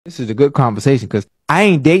This is a good conversation because I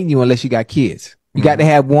ain't dating you unless you got kids. You got to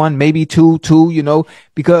have one, maybe two, you know,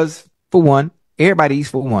 because for one, everybody eats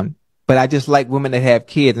for one. But I just like women that have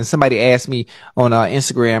kids. And somebody asked me on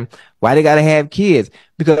Instagram, why they got to have kids?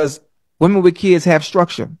 Because women with kids have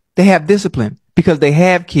structure. They have discipline because they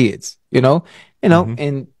have kids, you know,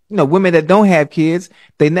 and you know, women that don't have kids,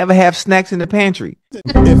 they never have snacks in the pantry.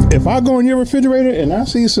 If I go in your refrigerator and I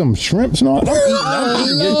see some shrimps and all, I'm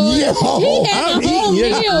eating it. What?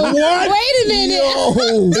 Wait a minute.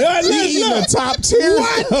 Eating the top tier.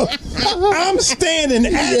 What? I'm standing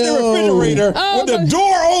at the refrigerator with the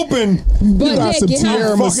door open. Butt got some naked.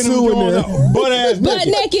 tiramisu in there. Butt ass Butt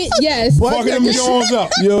naked, yes. Fucking them Jones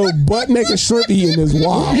up. Yo, butt naked shrimp eating is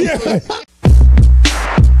wild. Yeah.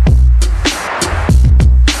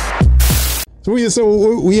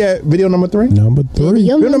 So we at video number 3? Number 3.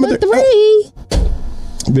 Video number 3. Oh.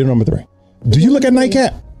 Video number 3. Do you look at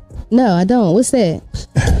Nightcap? No, I don't. What's that?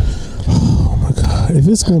 Oh my God. If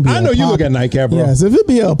it's gonna be, I know you look at Nightcap, bro. Yes, if it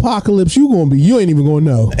be an apocalypse, you ain't even gonna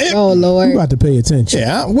know. Oh Lord. You got to pay attention.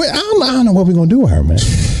 Yeah, I don't know what we're gonna do with her, man.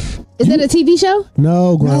 Is that a TV show?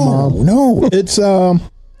 No, Grandma. No.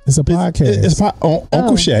 It's a podcast. It's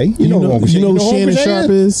Uncle Shay. You know Uncle Shay. You know who Shannon Sharp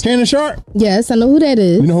is? Shannon Sharp. Yes, I know who that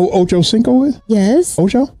is. You know who Ocho Cinco is? Yes.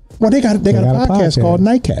 Ocho? Well, they got a podcast called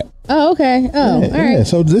Nightcap. Oh, okay. Oh, all right. Yeah.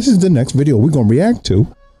 So this is the next video we're gonna react to.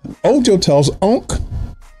 Ocho tells Unc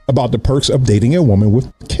about the perks of dating a woman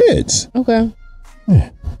with kids. Okay. Yeah.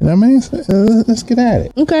 You know what I mean? Let's get at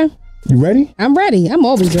it. Okay. You ready? I'm ready. I'm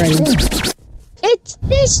always ready. It's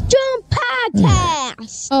this JAWN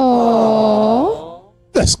podcast. Oh.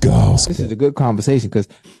 Let's go. This is a good conversation because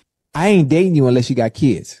I ain't dating you unless you got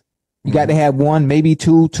kids. You got to have one, maybe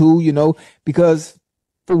two, you know, because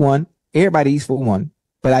for one, everybody eats for one.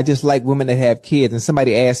 But I just like women that have kids. And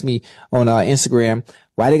somebody asked me on Instagram,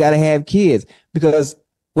 why they got to have kids? Because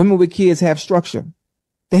women with kids have structure.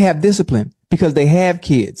 They have discipline because they have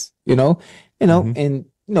kids, you know, and, you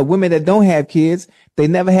know, women that don't have kids, they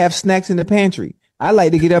never have snacks in the pantry. I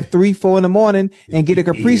like to get up 3, 4 in the morning and get a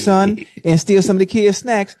Capri Sun and steal some of the kids'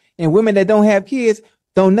 snacks. And women that don't have kids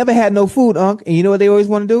don't never have no food, Unc. And you know what they always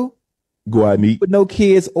want to do? Go out and eat. With no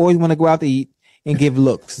kids, always want to go out to eat and give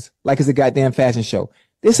looks like it's a goddamn fashion show.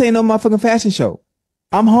 This ain't no motherfucking fashion show.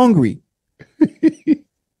 I'm hungry.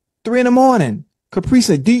 3 in the morning. Capri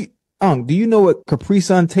Sun. Do you know what Capri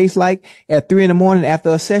Sun tastes like at 3 in the morning after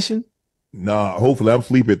a session? Nah, hopefully I'm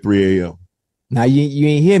sleeping at 3 a.m. Now you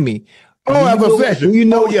ain't hear me. Oh, after a session. You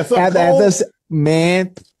know, yes,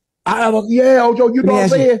 man. Yeah, Ocho, you know what I'm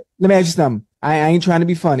saying? Let me ask you something. I ain't trying to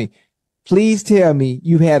be funny. Please tell me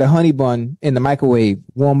you've had a honey bun in the microwave,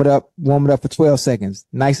 warm it up for 12 seconds,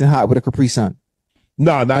 nice and hot with a Capri Sun.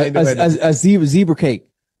 No, a zebra cake.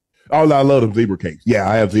 Oh, I love them zebra cakes. Yeah,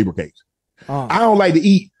 I have zebra cakes. I don't like to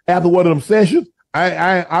eat after one of them sessions.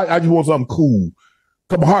 I just want something cool.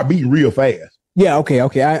 Cause my heart beating real fast. Yeah, okay.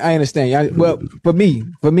 I understand. Well, for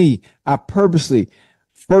me, I purposely,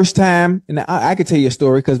 first time, and I can tell you a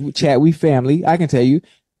story because we family. I can tell you,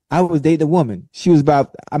 I was dating a woman. She was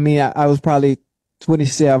about, I was probably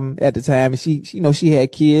 27 at the time, and she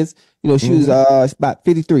had kids. You know, she was about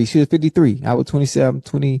 53. She was 53. I was 27,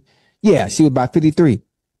 20. Yeah, she was about 53.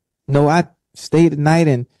 No, I stayed the night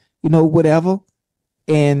and, you know, whatever.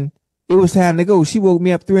 And it was time to go. She woke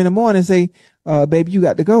me up 3 in the morning and say, baby, you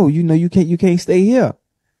got to go. You know, you can't stay here.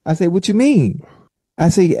 I said, what you mean? I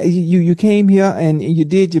say, you came here and you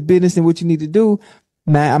did your business and what you need to do.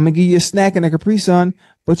 Now I'm gonna give you a snack and a Capri Sun,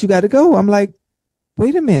 but you got to go. I'm like,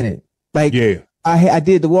 wait a minute. Like, yeah, I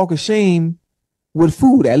did the walk of shame with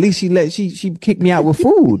food. At least she kicked me out with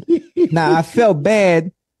food. Now I felt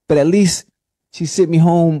bad, but at least she sent me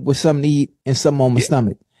home with something to eat and something on my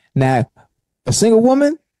stomach. Now, a single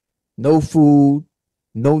woman, no food,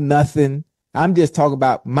 no nothing. I'm just talking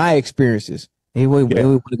about my experiences. They want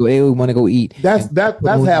to go eat. That's happened.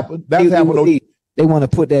 That's happened. They want to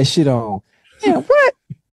put that shit on. Yeah, what?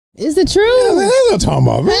 Is it true? Yeah, that's what I'm talking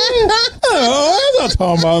about, man. That's what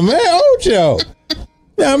I'm talking about, man. Ocho.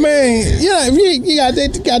 Yeah, I mean, you got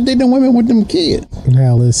to date them women with them kids.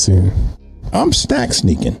 Now listen, I'm snack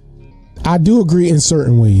sneaking. I do agree in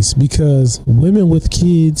certain ways because women with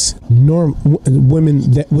kids,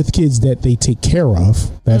 women with kids that they take care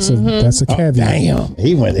of. That's a caveat. Damn,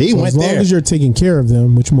 he went there. As long as you're taking care of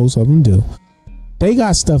them, which most of them do, they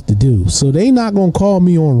got stuff to do. So they not gonna call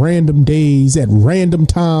me on random days at random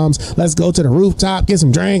times. Let's go to the rooftop, get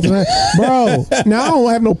some drinks, bro. Now I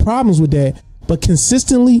don't have no problems with that. But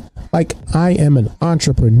consistently, like I am an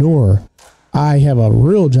entrepreneur, I have a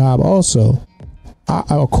real job also.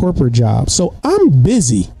 A corporate job, so I'm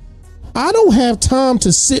busy. I don't have time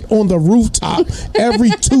to sit on the rooftop every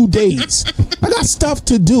 2 days. I got stuff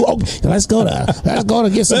to do. Okay, let's go to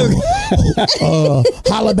get some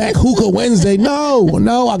holla back hookah Wednesday.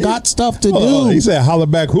 No, I got stuff to do. He said holla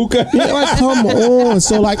back hookah. Yeah, like come on.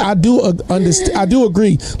 So like I do understand. I do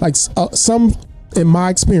agree. Like some. In my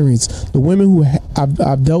experience, the women who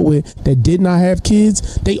I've dealt with that did not have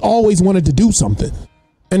kids, they always wanted to do something.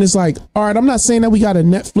 And it's like, all right, I'm not saying that we got to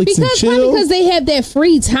Netflix and chill. Because they have that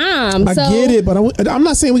free time. I get it, but I'm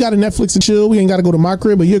not saying we got to Netflix and chill. We ain't got to go to my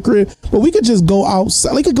crib or your crib. But we could just go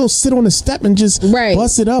outside. We could go sit on the step and just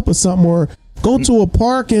bust it up or something. Or go to a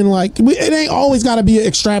park and like, it ain't always got to be an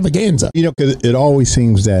extravaganza. You know, because it always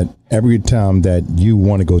seems that every time that you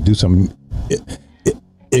want to go do something,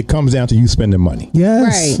 it comes down to you spending money.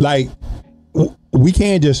 Yes. Right. Like, we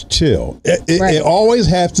can't just chill. It always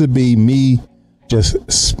has to be me just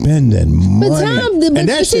spending money. But Tom, and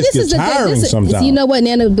that shit gets tiring sometimes. You know what?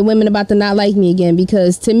 Now the women about to not like me again,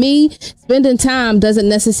 because to me, spending time doesn't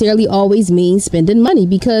necessarily always mean spending money.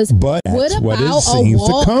 Because but that's what it seems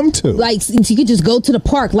to come to. Like, you could just go to the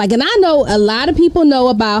park. Like, and I know a lot of people know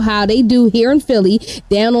about how they do here in Philly,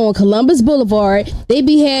 down on Columbus Boulevard. They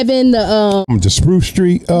be having the Spruce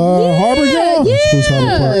Street Harbor Yard.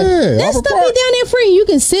 That stuff be down there free. You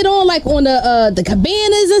can sit on like on the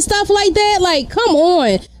cabanas and stuff like that. Like, come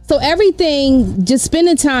on. So everything, just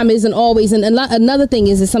spending time isn't always. And another thing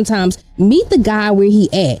is that sometimes meet the guy where he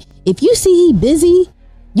at. If you see he busy,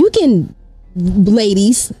 you can,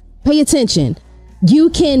 ladies, pay attention. You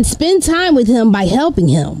can spend time with him by helping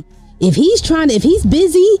him. If he's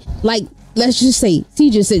busy, like, let's just say,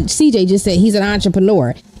 CJ just said he's an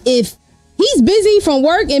entrepreneur. If he's busy from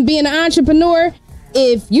work and being an entrepreneur,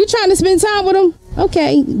 if you trying to spend time with him,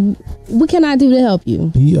 okay, what can I do to help you?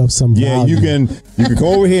 Be of some value. You can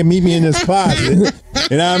go over here and meet me in this closet.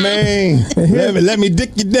 You know what I mean? Let me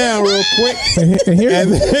dick you down real quick,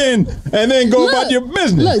 and then go about your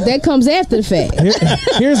business. Look, that comes after the fact.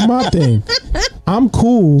 Here's my thing. I'm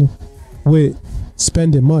cool with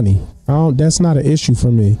spending money. That's not an issue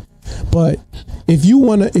for me. But if you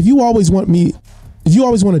always want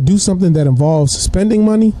to do something that involves spending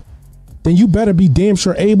money, then you better be damn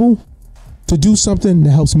sure able to do something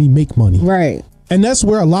that helps me make money. Right. And that's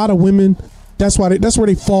where a lot of women, that's where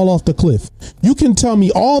they fall off the cliff. You can tell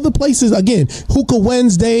me all the places, again, hookah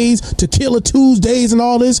Wednesdays, tequila Tuesdays and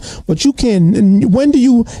all this, but when do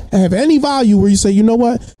you have any value where you say, you know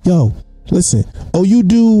what? Yo, listen,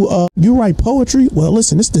 you write poetry? Well,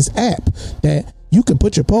 listen, it's this app that you can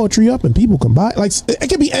put your poetry up and people can buy. Like, it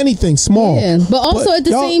can be anything small. Yeah, but also at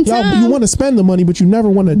the same time, you want to spend the money, but you never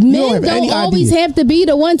want to. Men don't always have to be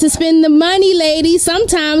the one to spend the money, ladies.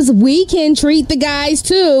 Sometimes we can treat the guys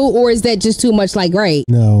too, or is that just too much? Like, right?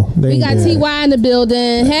 No, we got TY in the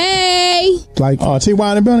building. Hey, like TY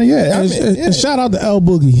in the building. Yeah, and shout out to L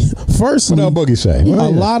Boogie. First, what L Boogie say? A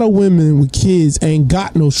lot of women with kids ain't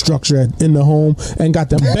got no structure in the home and got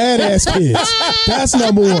them badass kids. That's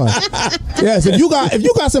number one. Yes, if you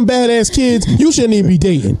got some badass kids, you shouldn't even be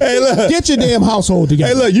dating. Hey, look, get your damn household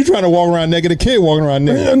together. Hey, look, you trying to walk around naked, a kid walking around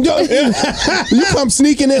naked. You come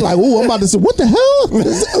sneaking in like, ooh, I'm about to say, what the hell?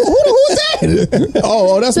 Who's that?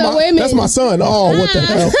 Oh, that's my son. Oh, what the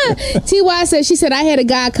hell? TY said, she said, I had a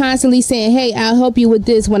guy constantly saying, hey, I'll help you with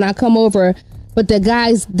this when I come over, but the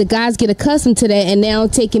guys get accustomed to that, and now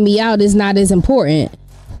taking me out is not as important.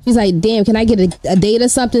 She's like, damn, can I get a date or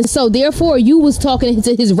something? So therefore, you was talking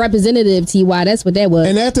to his representative, TY. That's what that was.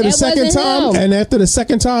 And after the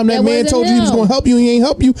second time, that man told you he was going to help you, he ain't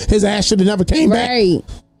help you. His ass should have never came back. Right.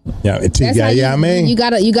 I mean, you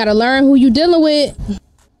gotta learn who you dealing with.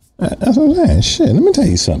 That's what I'm saying. Shit, let me tell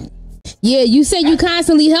you something. Yeah, you say you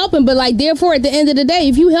constantly helping, but like, therefore, at the end of the day,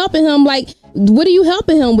 if you helping him, like, what are you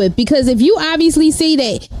helping him with? Because if you obviously see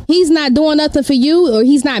that he's not doing nothing for you, or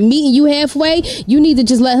he's not meeting you halfway, you need to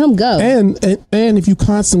just let him go. And if you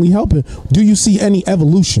constantly helping, do you see any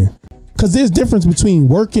evolution? Because there's difference between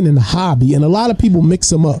working and a hobby, and a lot of people mix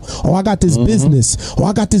them up. Oh, I got this business. Oh,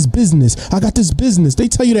 I got this business. I got this business. They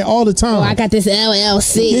tell you that all the time. Oh, I got this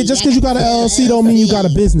LLC. Yeah, just because you got an LLC don't mean you got a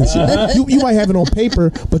business. You might have it on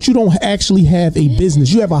paper, but you don't actually have a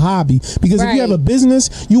business. You have a hobby. Because if you have a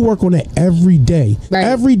business, you work on it every day. Right.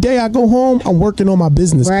 Every day I go home, I'm working on my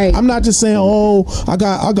business. Right. I'm not just saying, oh, I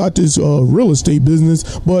got this real estate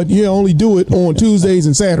business, but only do it on Tuesdays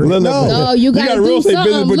and Saturdays. No, you got a real estate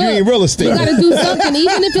business, but you ain't real estate. You gotta do something,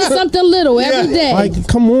 even if it's something little, every day. Like,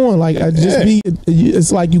 come on, like,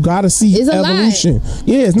 it's like you gotta see evolution.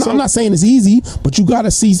 Yeah, I'm not saying it's easy, but you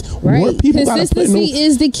gotta see what people gotta put in. Consistency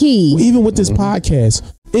is the key. Even with this podcast,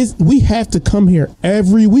 we have to come here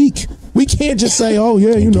every week. We can't just say, oh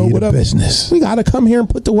yeah, you know, whatever. Business. We got to come here and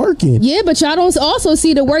put the work in. Yeah, but y'all don't also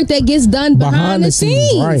see the work that gets done behind the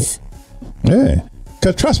scenes. Right. Yeah.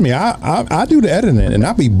 Cause trust me, I do the editing and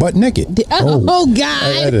I be butt naked. Oh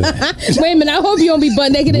God! Wait a minute! I hope you don't be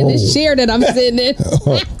butt naked in this chair that I'm sitting in.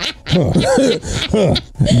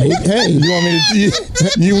 Hey, you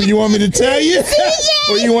want me to tell you,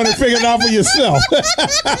 or you want to figure it out for yourself?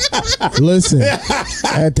 Listen,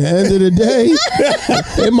 at the end of the day,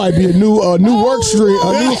 it might be a new work stream,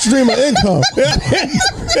 a new stream of income.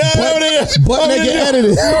 Butt naked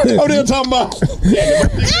editing. Oh, they're talking about.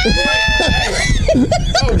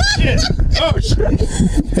 Oh shit!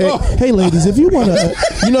 Hey, ladies, if you want to,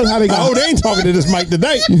 you know how they got. Oh, they ain't talking to this mic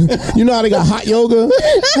today. You know how they got hot yoga.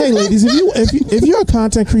 Hey, ladies, if you're a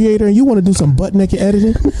content creator and you want to do some butt naked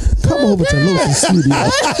editing, come over to Lucy's studio.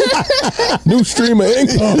 New stream of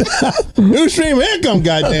income. New stream of income.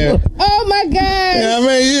 Goddamn! Oh my God! Yeah, I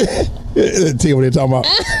mean, tell you what they're talking about.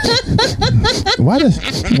 Why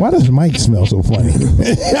does Mike smell so funny?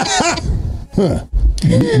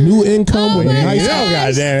 New income with a nice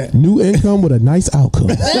new income with a nice outcome.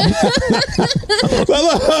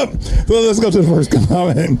 Well, let's go to the first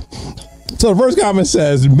comment. So the first comment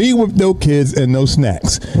says, "Me with no kids and no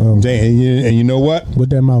snacks." And you know what? What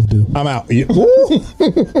that mouth do? I'm out. You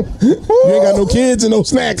ain't got no kids and no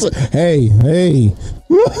snacks. Hey.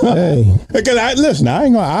 Because I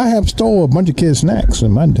have stole a bunch of kids' snacks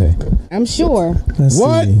in my day. I'm sure.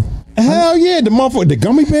 What? See. Hell yeah, the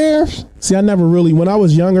gummy bears. See, I never really, when I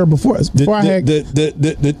was younger, before I had the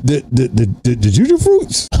juju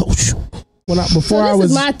fruits. Oh, shoot. Before I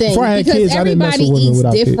had because kids, I didn't mess with women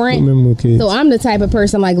without different. kids. So I'm the type of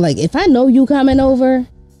person like if I know you coming over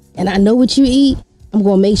and I know what you eat, I'm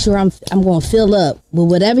gonna make sure I'm gonna fill up with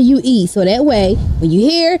whatever you eat. So that way, when you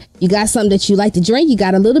hear you got something that you like to drink, you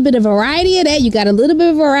got a little bit of variety of that, you got a little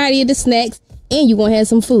bit of variety of the snacks, and you're gonna have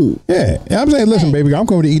some food. Yeah, I'm saying, listen, baby, I'm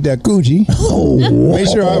coming to eat that coochie.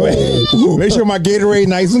 Make sure my Gatorade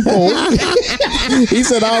nice and cold. He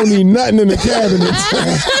said, I don't need nothing in the cabinet.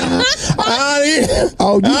 I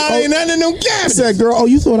don't need nothing in them cabinets. I said, girl,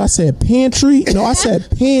 you thought I said pantry? No, I said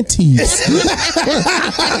panties.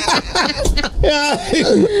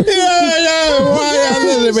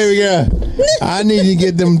 Listen, baby girl, I need you to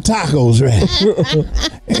get them tacos ready.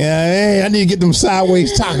 I need to get them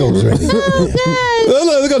sideways tacos ready.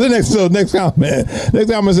 Let's go to the next comment.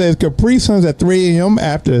 Next comment says, Capri Suns at 3 a.m.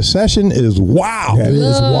 after a session is wow. That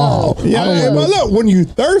is wow. Yeah, but look, when you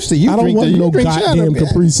thirsty, I don't want no goddamn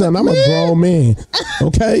Capri Sun. I'm a grown man.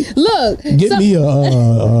 Okay? Look. Get me a...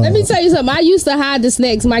 let me tell you something. I used to hide the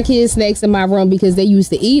snacks, my kids' snacks in my room because they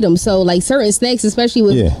used to eat them. So like certain snacks, especially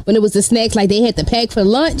when it was the snacks like they had to pack for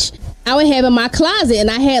lunch, I would have in my closet,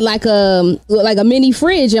 and I had like a mini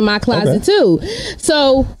fridge in my closet too.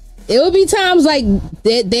 So it would be times like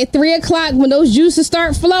that 3 o'clock when those juices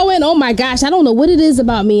start flowing. Oh my gosh, I don't know what it is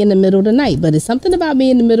about me in the middle of the night, but it's something about me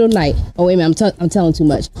in the middle of the night. Oh wait a minute, I'm telling too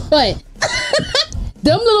much. But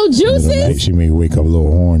them little juices. She may wake up a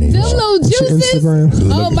little horny. Them little juices.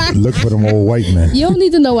 Look for them old white men. You don't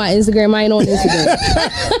need to know my Instagram. I ain't on Instagram.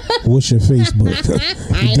 What's your Facebook?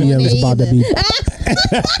 DM is about to be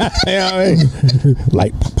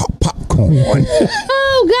like popcorn.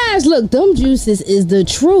 Oh gosh, look, them juices is the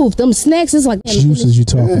truth. Them snacks is like juices you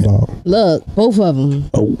talking about. Look, both of them.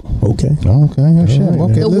 Oh, okay.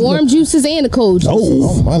 The warm juices and the cold juices.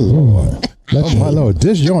 Oh my Lord. Oh my Lord,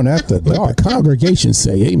 this joint after dark. The congregation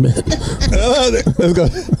say amen. Let's go.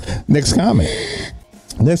 Next comment.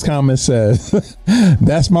 Next comment says,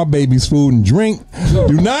 that's my baby's food and drink.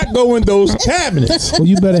 Do not go in those cabinets. Well,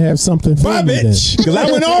 you better have something for my me bitch, because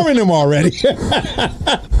I went over them already.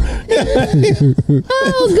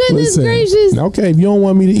 Oh, goodness gracious. Okay, if you don't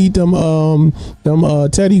want me to eat them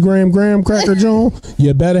Teddy Graham Cracker John,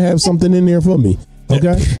 you better have something in there for me.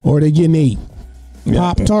 Okay? Or they getting ate.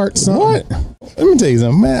 Pop-Tart, something. What? Let me tell you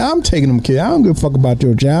something, man. I'm taking them kids. I don't give a fuck about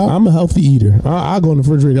your child. I'm a healthy eater. I go in the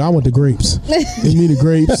refrigerator. I want the grapes. Give me the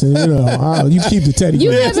grapes, and you keep the Teddy.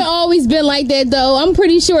 You haven't always been like that, though. I'm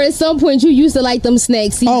pretty sure at some point you used to like them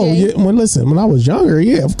snacks. CJ. Oh yeah. When I was younger,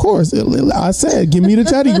 yeah, of course. I said, give me the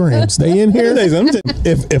Teddy Grahams. They in here.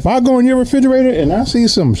 If I go in your refrigerator and I see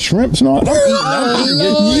some shrimps and all, I'm eating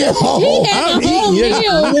it.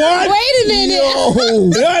 What? Wait a minute.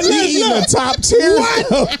 Eating the top tier.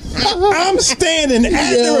 What? I'm standing at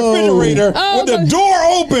the refrigerator with the door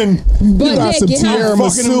open. You got some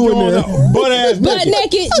tiramisu in there. Butt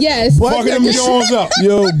naked, yes. Fucking them Jones up.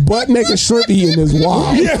 Yo, butt naked shrimp eating is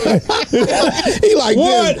wild. He like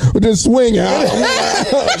this with this swing out.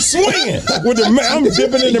 Swinging. I'm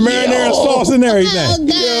dipping in the marinara sauce and everything.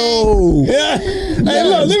 Oh, yeah. Hey,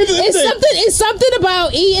 look, let me It's something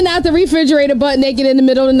about eating out the refrigerator butt naked in the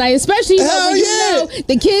middle of the night, especially when you know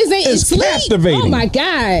the kids ain't asleep. Captivating. Oh my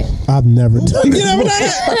God. I've never done You never done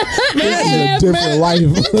that. that? That's a different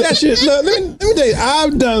life. That shit. Look, let me tell you,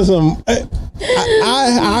 I've done some.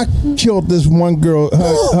 I killed this one girl,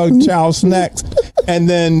 her child snacks, and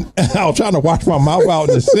then I was trying to wash my mouth out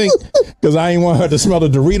in the sink because I didn't want her to smell the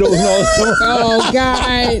Doritos and all that stuff. Oh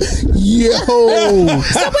God. Yo.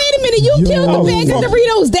 So wait a minute, you killed the bag of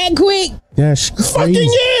Doritos that quick? That's crazy. Fucking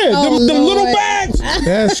yeah. Oh, them little Lord. bags.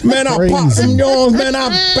 That's Man, I crazy. pop them Jones, man. I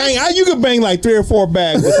bang. You could bang like 3 or 4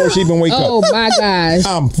 bags before she even wake Oh up. my gosh.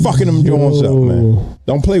 I'm fucking them Jones up, man.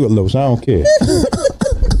 Don't play with Los. I don't care.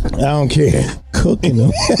 I don't care. Cooking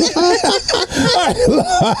them.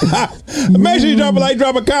 Make sure you drop a like,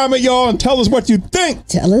 drop a comment, y'all, and tell us what you think.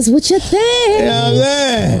 Tell us what you think. Yeah,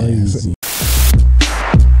 man. Crazy.